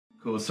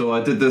Cool, so I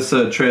did this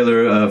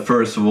trailer,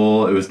 first of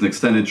all, it was an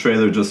extended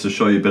trailer just to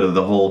show you a bit of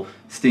the whole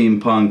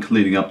steampunk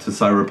leading up to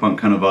cyberpunk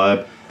kind of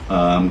vibe.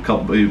 A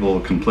couple people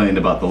complained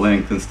about the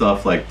length and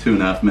stuff, like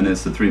 2.5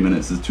 minutes to 3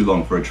 minutes is too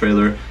long for a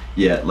trailer.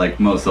 Yet, like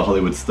most of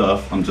Hollywood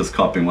stuff, I'm just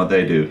copying what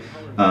they do.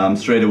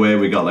 Straight away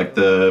we got like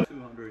the,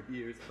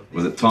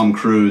 was it Tom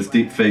Cruise,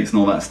 deepfakes and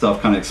all that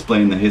stuff, kind of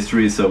explained the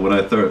history. So when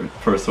I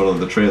first saw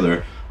the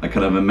trailer, I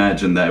kind of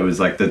imagined that it was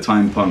like the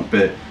Timepunk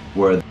bit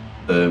where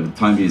the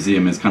Time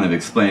Museum is kind of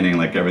explaining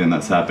like everything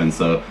that's happened.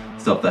 So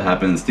stuff that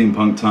happened in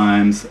steampunk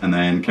times, and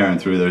then carrying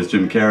through there's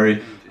Jim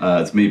Carrey.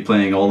 It's me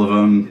playing all of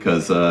them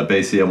because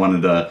basically I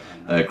wanted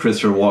a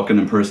Christopher Walken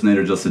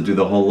impersonator just to do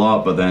the whole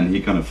lot, but then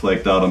he kind of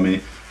flaked out on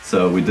me.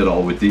 So we did it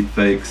all with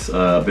deepfakes.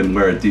 I've been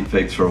wearing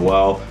deepfakes for a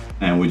while,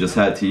 and we just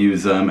had to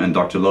use them. And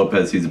Dr.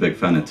 Lopez, he's a big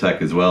fan of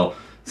tech as well.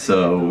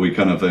 So we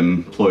kind of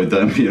employed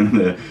them, you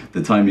know,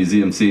 the Time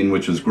Museum scene,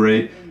 which was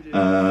great.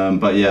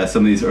 But yeah,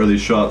 some of these early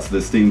shots, the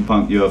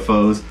steampunk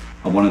UFOs,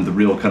 I wanted the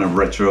real kind of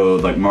retro,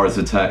 like Mars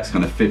Attacks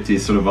kind of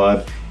 50s sort of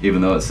vibe,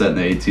 even though it's set in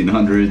the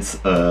 1800s.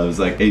 It was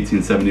like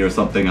 1870 or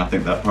something, I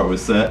think that part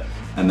was set.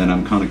 And then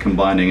I'm kind of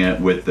combining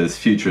it with this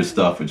future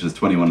stuff, which is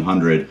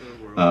 2100.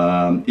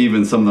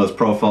 Even some of those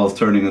profiles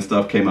turning and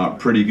stuff came out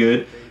pretty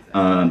good.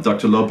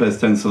 Dr. Lopez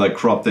tends to like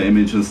crop the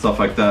image and stuff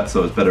like that,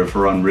 so it's better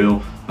for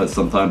Unreal, but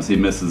sometimes he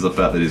misses the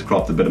fact that he's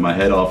cropped a bit of my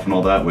head off and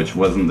all that, which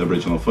wasn't the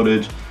original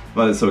footage,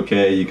 but it's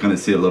okay. You kind of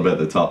see a little bit at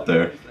the top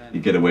there, you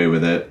get away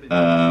with it.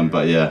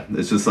 But yeah,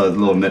 it's just those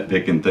little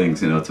nitpicking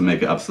things, you know, to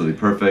make it absolutely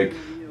perfect.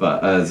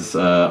 But as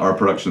our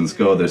productions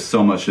go, there's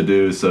so much to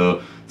do,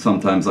 so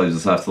sometimes I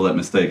just have to let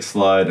mistakes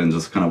slide and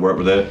just kind of work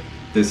with it.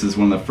 This is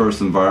one of the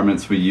first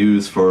environments we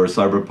use for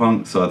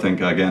Cyberpunk, so I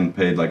think I again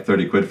paid like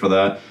 30 quid for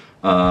that.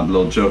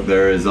 Little joke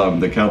there is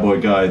the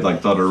cowboy guy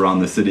like dotted around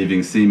the city if you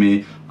can see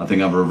me. I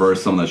think I've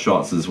reversed some of the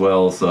shots as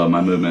well, so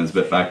my movement is a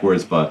bit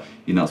backwards, but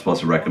you're not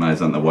supposed to recognize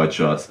that in the wide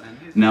shots.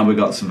 Now we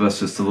got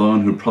Sylvester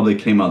Stallone, who probably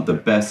came out the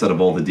best out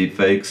of all the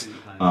deepfakes.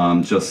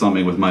 Just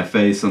something with my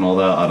face and all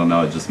that, I don't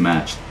know, it just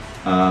matched.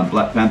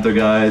 Black Panther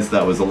guys,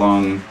 that was a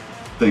long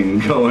thing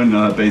going,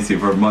 basically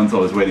for months I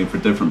was waiting for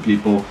different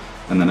people,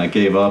 and then I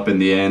gave up in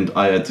the end.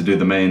 I had to do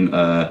the main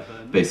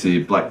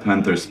basically Black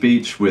Panther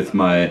speech with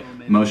my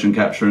motion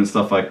capture and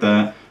stuff like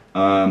that.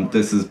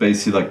 This is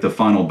basically like the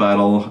final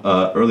battle.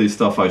 Early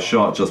stuff I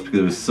shot just because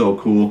it was so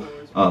cool.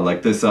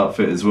 Like this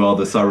outfit as well,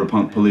 the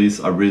Cyberpunk Police,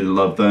 I really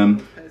love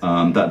them.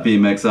 That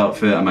BMX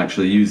outfit I'm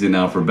actually using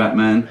now for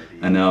Batman,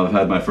 and now I've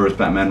had my first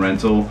Batman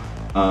rental.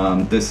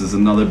 This is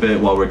another bit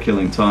while we're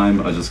killing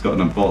time. I just got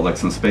and bought like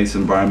some space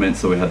environments,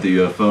 so we had the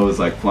UFOs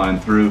like flying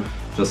through,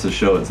 just to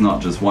show it's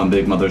not just one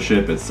big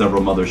mothership, it's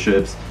several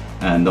motherships.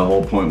 And the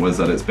whole point was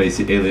that it's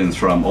basically aliens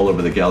from all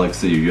over the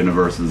galaxy, or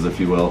universes if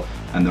you will,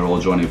 and they're all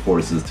joining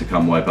forces to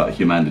come wipe out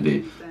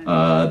humanity.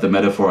 The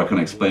metaphor I can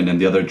explain in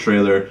the other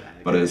trailer,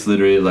 but it's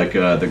literally like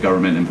the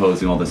government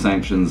imposing all the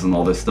sanctions and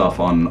all this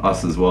stuff on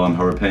us as well, and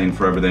how we're paying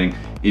for everything,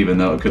 even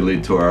though it could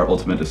lead to our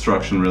ultimate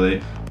destruction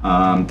really.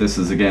 This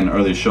is again an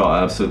early shot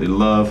I absolutely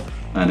love,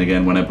 and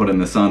again when I put in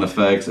the sound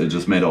effects it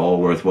just made it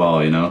all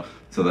worthwhile, you know.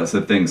 So that's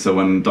the thing, so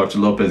when Dr.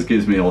 Lopez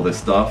gives me all this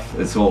stuff,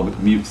 it's all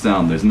mute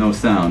sound, there's no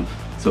sound.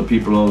 So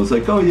people are always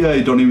like, oh yeah,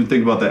 you don't even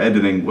think about the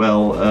editing.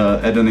 Well,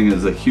 editing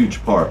is a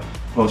huge part.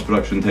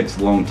 Post-production takes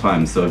a long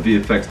time, so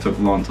VFX took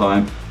a long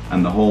time,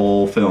 and the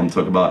whole film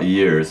took about a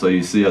year. So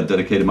you see I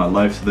dedicated my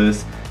life to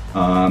this.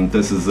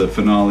 This is a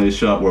finale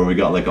shot where we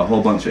got like a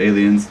whole bunch of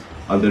aliens.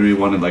 I literally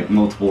wanted like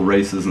multiple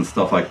races and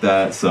stuff like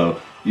that.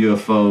 So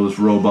UFOs,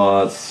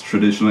 robots,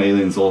 traditional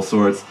aliens, all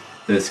sorts.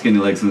 There's Skinny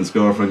Legs and his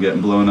girlfriend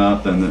getting blown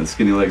up, and then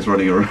Skinny Legs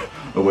running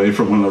away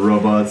from one of the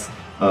robots.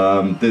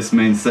 This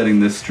main setting,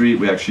 this street,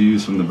 we actually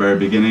used from the very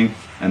beginning,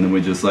 and then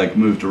we just like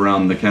moved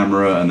around the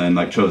camera and then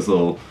like chose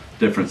little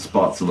different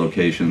spots of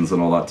locations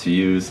and all that to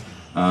use.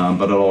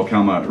 But it all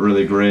came out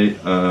really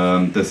great.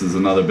 This is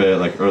another bit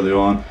like early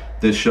on.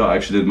 This shot I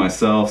actually did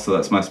myself, so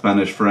that's my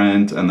Spanish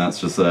friend, and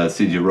that's just a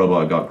CG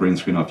robot I got green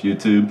screen off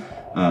YouTube.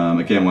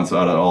 Again, once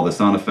I added all the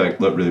sound effect,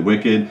 looked really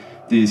wicked.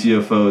 These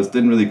UFOs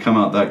didn't really come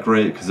out that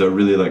great because they're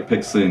really like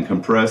pixely and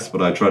compressed,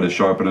 but I tried to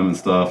sharpen them and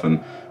stuff,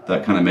 and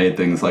that kind of made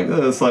things like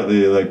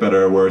slightly like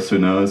better or worse, who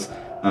knows.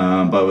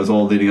 But it was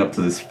all leading up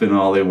to this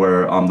finale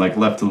where I'm like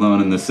left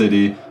alone in the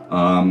city.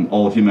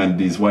 All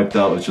humanity's wiped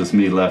out, it's just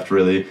me left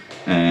really,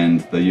 and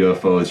the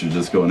UFOs are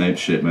just going ape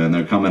shit, man.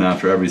 They're coming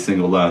after every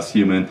single last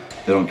human.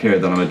 They don't care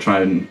that I'm a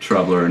time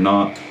traveler or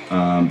not.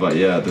 But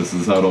yeah, this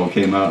is how it all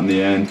came out in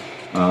the end.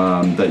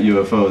 That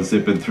UFO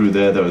zipping through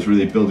there, that was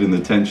really building the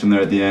tension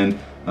there at the end.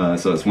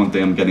 So it's one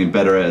thing I'm getting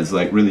better at, is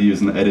like really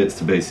using the edits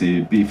to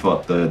basically beef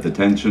up the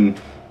tension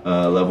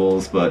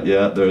levels. But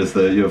yeah, there's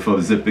the UFO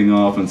zipping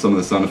off, and some of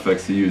the sound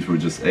effects they used were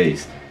just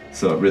ace.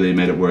 So it really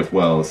made it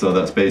worthwhile. So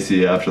that's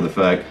basically after the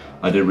fact.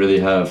 I didn't really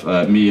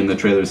have me in the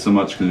trailers so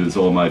much because it was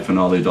all my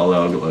finale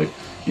dialogue, like,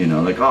 you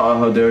know, like, oh,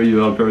 how dare you,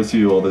 how curse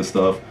you, all this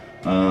stuff.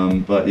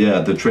 But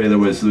yeah, the trailer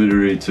was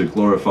literally to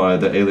glorify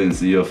the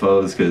aliens, the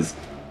UFOs, because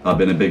I've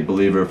been a big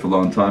believer for a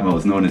long time. I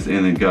was known as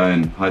Alien Guy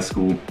in high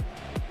school,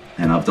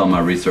 and I've done my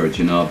research,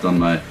 you know, I've done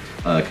my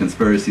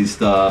conspiracy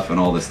stuff and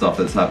all this stuff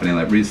that's happening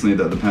like recently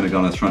that the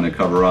Pentagon is trying to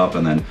cover up,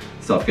 and then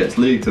stuff gets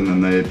leaked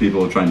and then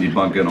people try and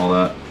debunk it and all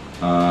that.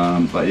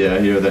 But yeah,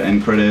 here are the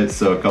end credits,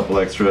 so a couple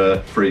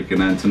extra, Freak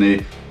and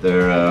Anthony,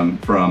 they're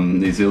from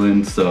New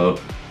Zealand, so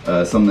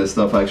some of this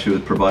stuff actually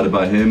was provided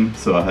by him,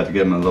 so I had to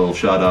give him a little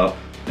shout out,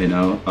 you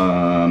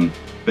know.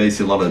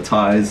 Basically a lot of the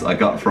ties I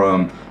got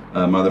from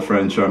my other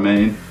friend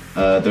Charmaine.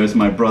 There's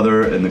my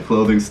brother in the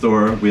clothing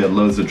store. We had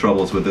loads of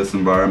troubles with this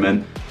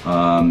environment.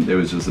 It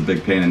was just a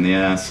big pain in the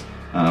ass,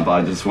 but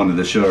I just wanted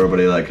to show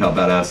everybody like how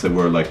badass they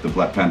were, like the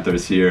Black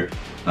Panthers here.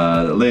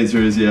 The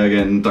lasers, yeah,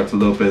 again, Dr.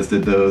 Lopez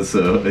did those,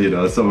 so you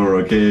know, some were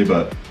okay,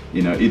 but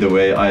you know, either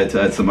way, I had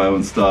to add some of my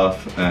own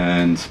stuff,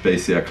 and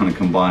basically I kind of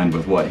combined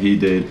with what he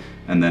did,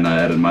 and then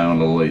I added my own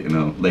little, you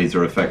know,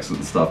 laser effects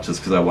and stuff, just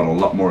because I want a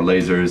lot more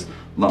lasers,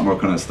 a lot more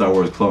kind of Star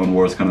Wars, Clone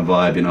Wars kind of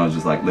vibe, you know,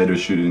 just like laser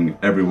shooting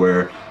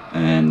everywhere,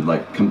 and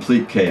like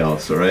complete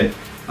chaos, alright?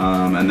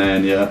 And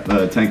then yeah,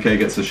 10K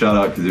gets a shout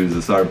out because he was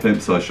a Cyber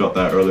Pimp, so I shot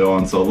that early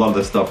on. So a lot of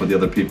the stuff with the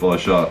other people I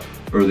shot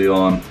early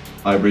on.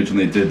 I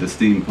originally did the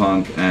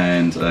steampunk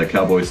and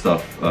cowboy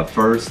stuff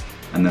first,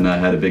 and then I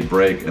had a big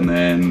break, and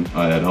then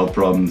I had health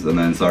problems, and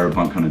then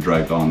Cyberpunk kind of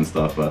dragged on and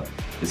stuff, but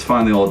it's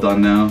finally all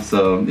done now.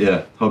 So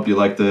yeah, hope you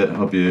liked it,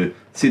 hope you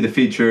see the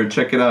feature,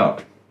 check it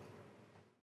out.